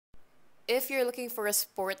If you're looking for a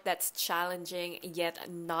sport that's challenging yet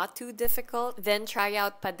not too difficult, then try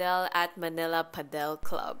out Padel at Manila Padel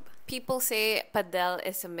Club. People say Padel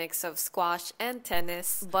is a mix of squash and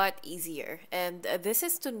tennis, but easier. And this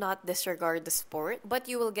is to not disregard the sport, but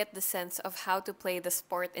you will get the sense of how to play the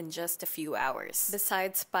sport in just a few hours.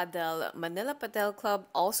 Besides Padel, Manila Padel Club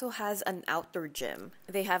also has an outdoor gym.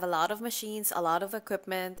 They have a lot of machines, a lot of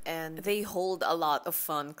equipment, and they hold a lot of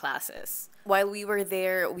fun classes. While we were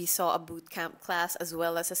there, we saw a boot camp class as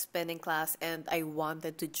well as a spinning class, and I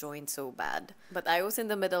wanted to join so bad. But I was in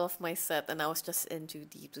the middle of my set and I was just in too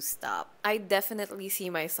deep to stop. I definitely see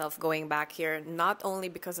myself going back here, not only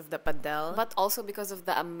because of the padel, but also because of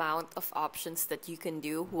the amount of options that you can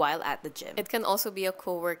do while at the gym. It can also be a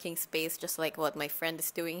co-working space, just like what my friend is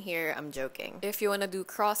doing here. I'm joking. If you want to do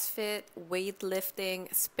CrossFit,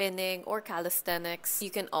 weightlifting, spinning, or calisthenics, you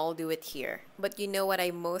can all do it here. But you know what I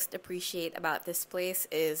most appreciate about this place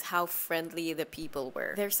is how friendly the people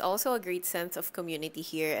were. There's also a great sense of community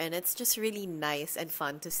here, and it's just really nice and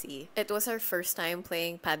fun to see. It was our first time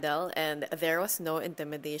playing Padel, and there was no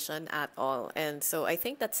intimidation at all, and so I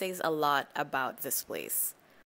think that says a lot about this place.